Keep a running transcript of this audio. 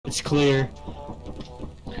It's clear.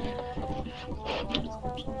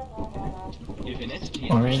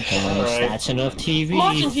 Alright guys, that's enough TV.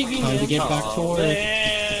 Watching TV, Time to man. get back to work.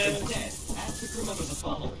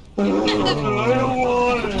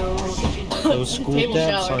 Those school Table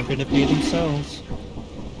debts shower. aren't gonna pay themselves.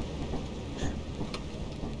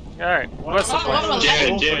 Alright, what's the plan?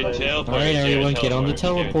 Jared, teleporter. Alright, everyone, get on the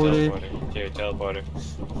teleporter. Jared, teleporter.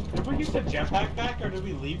 Did we get the jetpack back, or did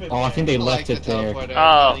we leave it? Oh, I think they left like it the there. teleporter.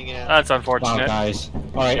 Oh, Yeah. that's Wow, unfortunate. guys.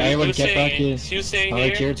 Alright, everyone get back in. Who's staying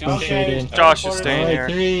Alright, here? Jared's going straight in. Josh is staying Alright, here.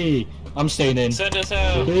 3. I'm staying in. 3, Send us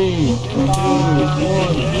out. 2, 1.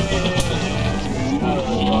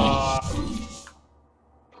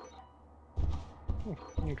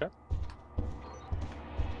 Okay.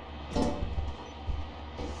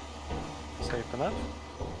 Safe enough.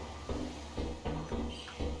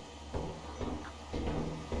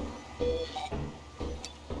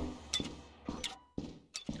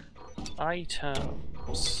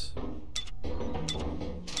 Items.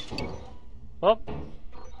 Oh,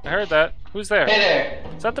 I heard that. Who's there? Hey there.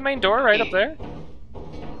 Is that the main door right up there?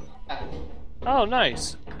 Oh,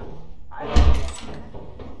 nice.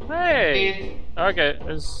 Hey! Please. Okay,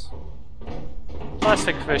 there's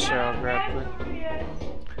plastic fish here. I'll grab it.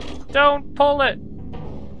 Don't pull it!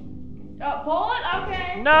 Oh, pull it?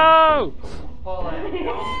 Okay. No! Pull it. You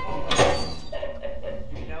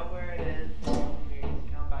know where it is. You can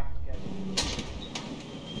come back and get it.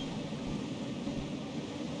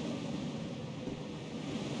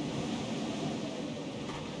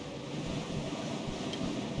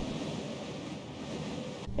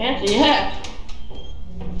 Fancy, yeah.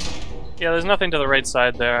 Yeah, there's nothing to the right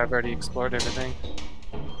side there. I've already explored everything.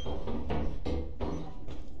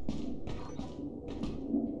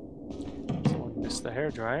 Someone missed the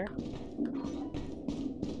hairdryer.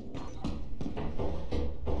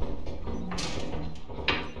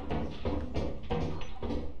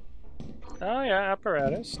 Oh yeah,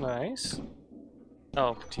 apparatus, nice.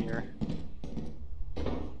 Oh dear.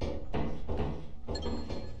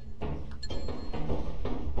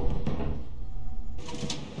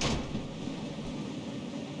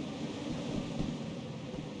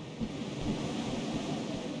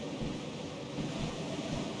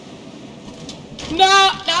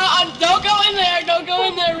 No, don't go in there. Don't go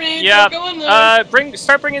in there, Reed. Yeah, Don't go in there.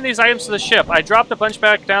 start bringing these items to the ship. I dropped a bunch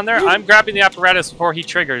back down there. I'm grabbing the apparatus before he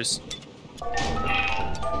triggers.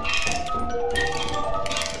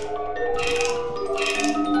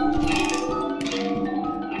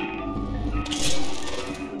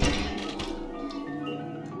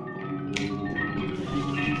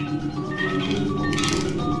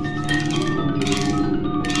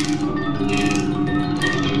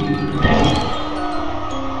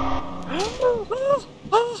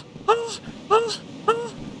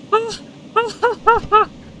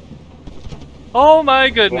 Oh my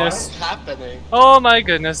goodness. What's happening? Oh my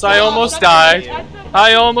goodness, I almost died.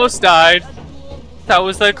 I almost died. That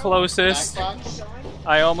was the closest. Backbox?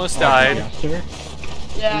 I almost died. Sir?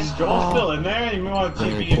 Yeah. Is Joel still in there? You may want to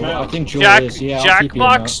TP him I out. think Joel is. Yeah, I'll keep him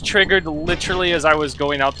Jackbox triggered literally as I was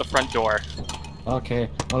going out the front door. out. Okay,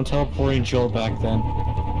 I'm teleporting Joel back then.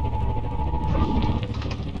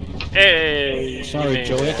 Hey! Sorry,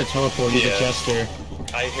 Joel, you have to teleport you to Yeah. Chester.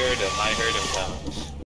 I heard him come.